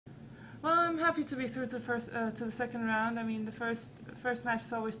Well, I'm happy to be through to the second round. I mean, the first match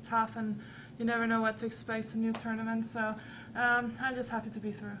is always tough, and you never know what to expect. It's a new tournament, so I'm just happy to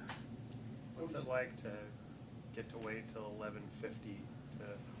be through. What's it like to get to wait till 11:50 to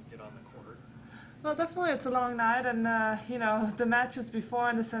get on the court? Well, definitely it's a long night, and you know, the matches before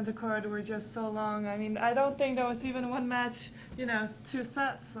in the center court were just so long. I mean, I don't think there was even one match, you know, 2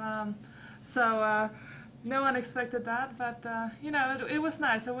 sets. No one expected that, but you know, it was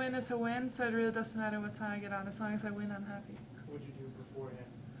nice. A win is a win, so it really doesn't matter what time I get on. As long as I win, I'm happy. What did you do beforehand?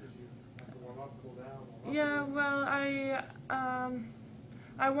 Did you have to warm up, cool down? Yeah, well,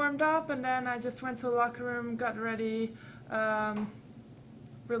 I warmed up, and then I just went to the locker room, got ready,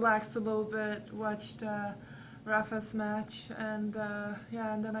 relaxed a little bit, watched Rafa's match, and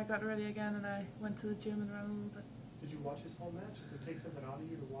yeah, and then I got ready again, and I went to the gym and ran a little bit. Did you watch his whole match? Does it take something out of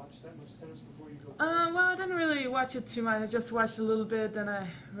you to watch that much tennis before you go? Well, I didn't really watch it too much. I just watched a little bit, then I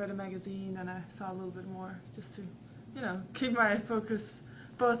read a magazine, and I saw a little bit more, just to, you know, keep my focus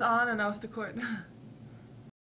both on and off the court.